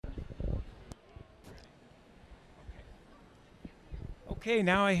Okay,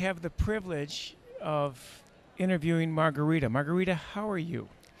 now I have the privilege of interviewing Margarita. Margarita, how are you?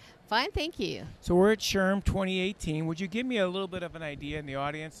 Fine, thank you. So we're at SHRM 2018. Would you give me a little bit of an idea in the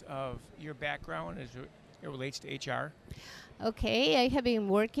audience of your background as it relates to HR? Okay, I have been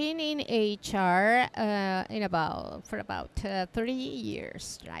working in HR for about 30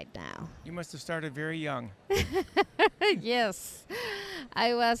 years right now. You must have started very young. Yes,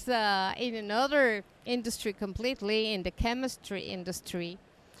 I was in another industry completely, in the chemistry industry,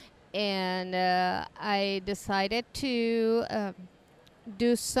 and I decided to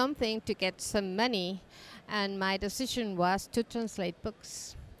do something to get some money, and my decision was to translate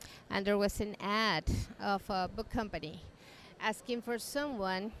books. And there was an ad of a book company asking for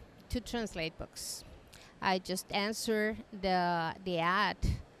someone to translate books. I just answered the ad,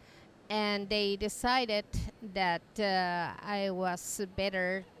 and they decided that I was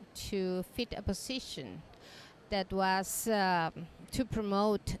better to fit a position that was to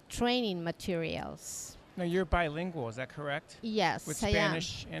promote training materials. Now you're bilingual, is that correct? Yes, With I am.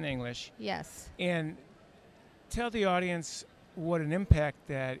 Spanish and English. Yes. And tell the audience what an impact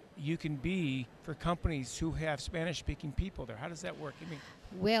that you can be for companies who have Spanish-speaking people there. How does that work?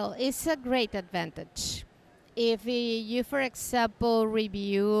 Well, it's a great advantage. If you, for example,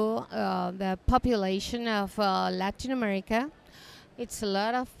 review the population of Latin America, it's a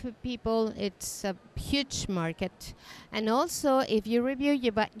lot of people, it's a huge market. And also, if you review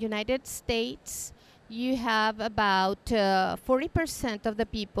United States, you have about 40% of the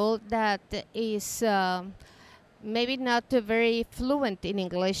people that is maybe not very fluent in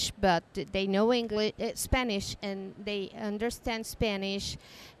English, but they know English, Spanish, and they understand Spanish,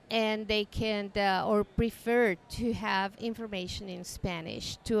 and they can or prefer to have information in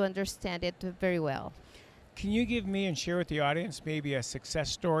Spanish to understand it very well. Can you give me and share with the audience maybe a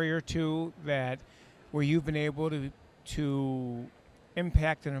success story or two that where you've been able to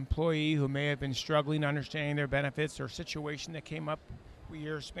impact an employee who may have been struggling understanding their benefits, or a situation that came up where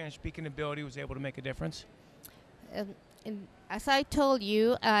your Spanish-speaking ability was able to make a difference? And as I told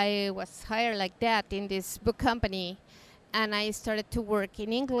you, I was hired like that in this book company, and I started to work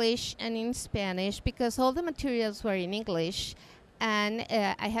in English and in Spanish because all the materials were in English, and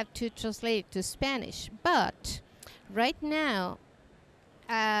I have to translate it to Spanish. But right now,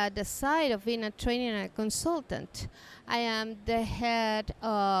 the side of being a trainer and a consultant, I am the head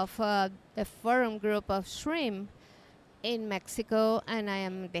of the forum group of SHRM in Mexico, and I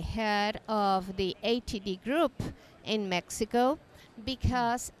am the head of the ATD group in Mexico,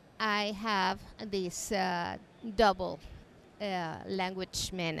 because I have this double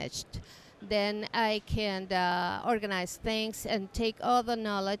language managed. Then I can organize things and take all the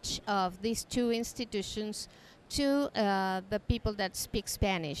knowledge of these two institutions to the people that speak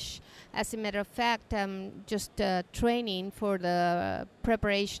Spanish. As a matter of fact, I'm just training for the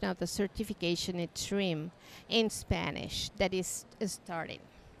preparation of the certification at SHRM in Spanish that is starting.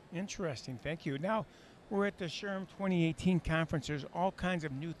 Interesting. Thank you. Now, we're at the SHRM 2018 conference. There's all kinds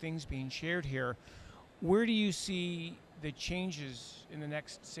of new things being shared here. Where do you see the changes in the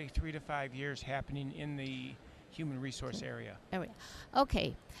next, say, 3 to 5 years happening in the human resource area?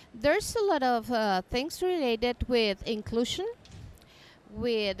 Okay. There's a lot of things related with inclusion,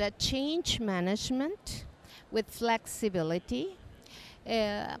 with change management, with flexibility.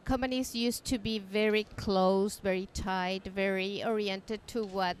 Companies used to be very close, very tight, very oriented to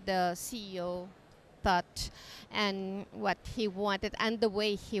what the CEO thought and what he wanted and the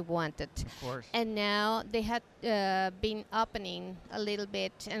way he wanted. Of course. And now they had been opening a little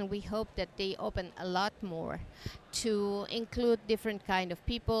bit, and we hope that they open a lot more to include different kind of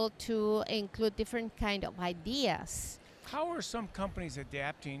people, to include different kind of ideas. How are some companies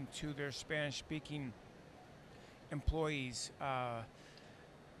adapting to their Spanish-speaking employees?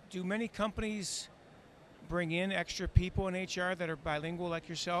 Do many companies bring in extra people in HR that are bilingual like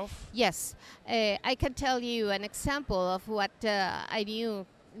yourself? Yes, I can tell you an example of what I knew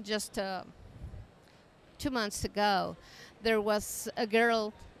just 2 months ago. There was a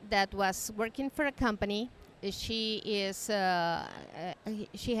girl that was working for a company. She has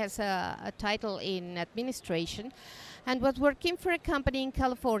a title in administration, and was working for a company in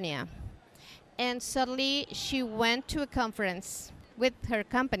California. And suddenly she went to a conference with her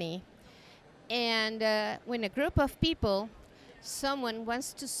company, and when a group of people, someone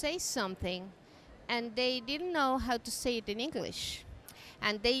wants to say something, and they didn't know how to say it in English,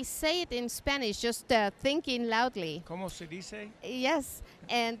 and they say it in Spanish, just thinking loudly. ¿Cómo se dice? Yes,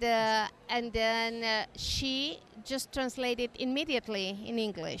 and then she just translated immediately in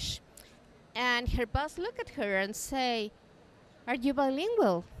English, and her boss looked at her and say, "Are you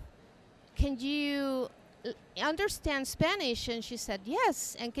bilingual? Can you understand Spanish? And she said,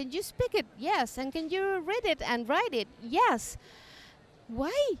 yes. And can you speak it? Yes. And can you read it and write it? Yes.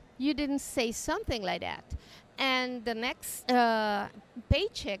 Why you didn't say something like that? And the next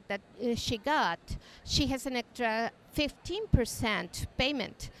paycheck that she got, she has an extra 15%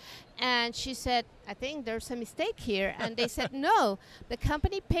 payment. And she said, I think there's a mistake here. And they said, no, the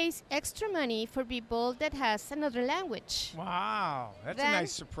company pays extra money for people that has another language. Wow, that's a Then-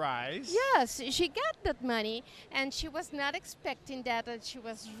 nice surprise. Yes, she got that money, and she was not expecting that, and she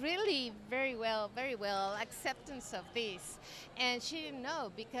was really very well acceptance of this. And she didn't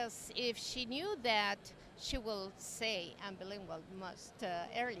know, because if she knew that, she will say I'm bilingual much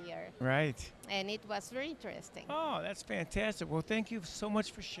earlier. Right. And it was very interesting. Oh, that's fantastic. Well, thank you so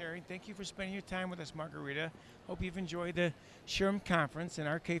much for sharing. Thank you for spending your time with us, Margarita. Hope you've enjoyed the SHRM conference, and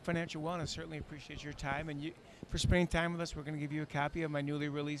RK Financial Wellness certainly appreciates your time. And you, for spending time with us, we're going to give you a copy of my newly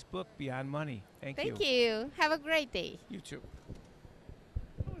released book, Beyond Money. Thank you. Thank you. Have a great day. You too.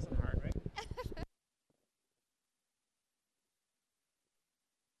 That wasn't hard, right?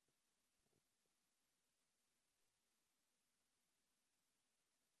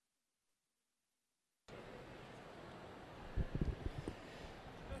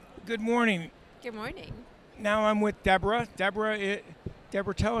 Good morning. Good morning. Now I'm with Deborah. Deborah,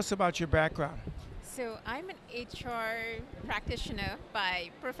 tell us about your background. So I'm an HR practitioner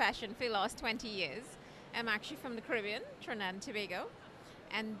by profession for the last 20 years. I'm actually from the Caribbean, Trinidad and Tobago.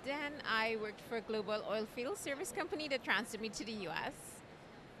 And then I worked for a global oil field service company that transferred me to the US.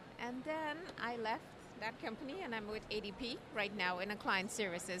 And then I left that company and I'm with ADP right now in a client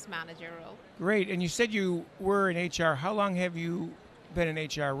services manager role. Great. And you said you were in HR. How long have you been in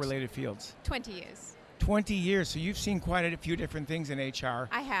HR related fields? 20 years. 20 years. So you've seen quite a few different things in HR.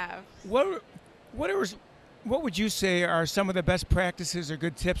 I have. What would you say are some of the best practices or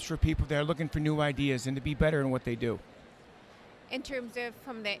good tips for people that are looking for new ideas and to be better in what they do? In terms of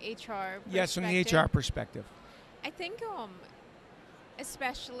from the HR perspective. Yes, from the HR perspective. I think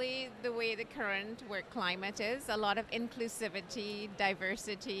especially the way the current work climate is, a lot of inclusivity,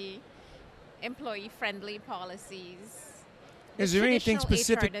 diversity, employee-friendly policies. Is there anything Traditional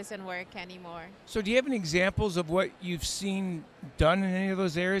specific? HR doesn't work anymore. So do you have any examples of what you've seen done in any of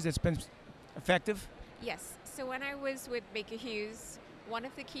those areas that's been effective? Yes. So when I was with Baker Hughes, one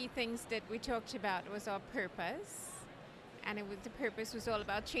of the key things that we talked about was our purpose. And the purpose was all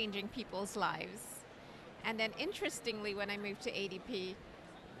about changing people's lives. And then interestingly, when I moved to ADP,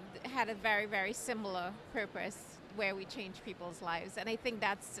 had a very, very similar purpose where we change people's lives. And I think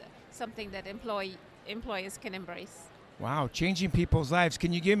that's something that employers can embrace. Wow, changing people's lives.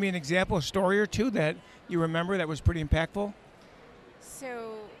 Can you give me an example, a story or two that you remember that was pretty impactful?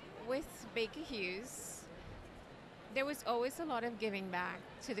 So with Baker Hughes, there was always a lot of giving back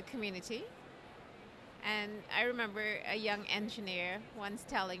to the community. And I remember a young engineer once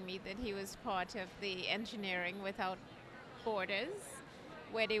telling me that he was part of the Engineering Without Borders,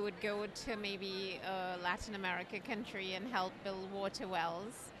 where they would go to maybe a Latin America country and help build water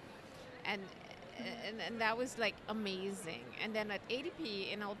wells. And that was like amazing. And then at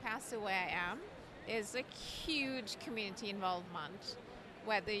ADP in El Paso, where I am, there's a huge community involvement,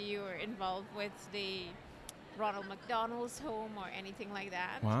 whether you're involved with the Ronald McDonald's home or anything like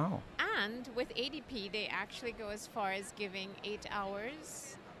that. Wow. And with ADP, they actually go as far as giving 8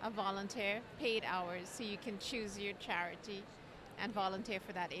 hours of volunteer paid hours, so you can choose your charity and volunteer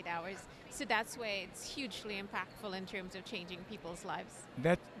for that 8 hours. So that's where it's hugely impactful in terms of changing people's lives.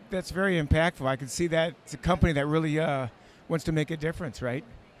 That's very impactful. I can see that it's a company that really wants to make a difference, right?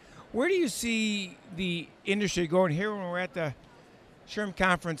 Where do you see the industry going here when we're at the SHRM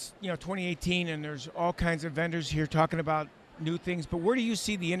conference, 2018, and there's all kinds of vendors here talking about new things, but where do you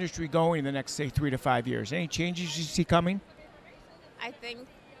see the industry going in the next, say, 3 to 5 years? Any changes you see coming? I think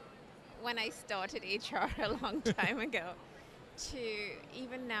when I started HR a long time ago to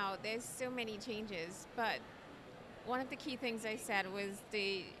even now, there's so many changes, but one of the key things I said was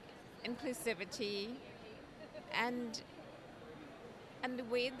the inclusivity and the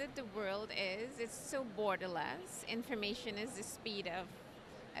way that the world is, it's so borderless. Information is the speed of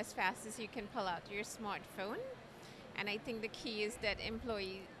as fast as you can pull out your smartphone. And I think the key is that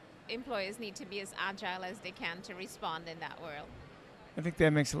employers need to be as agile as they can to respond in that world. I think that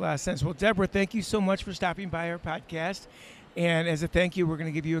makes a lot of sense. Well, Deborah, thank you so much for stopping by our podcast. And as a thank you, we're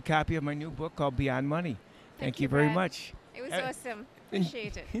going to give you a copy of my new book called Beyond Money. Thank you very Brad. much. It was awesome.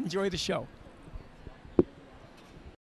 Appreciate it. Enjoy the show.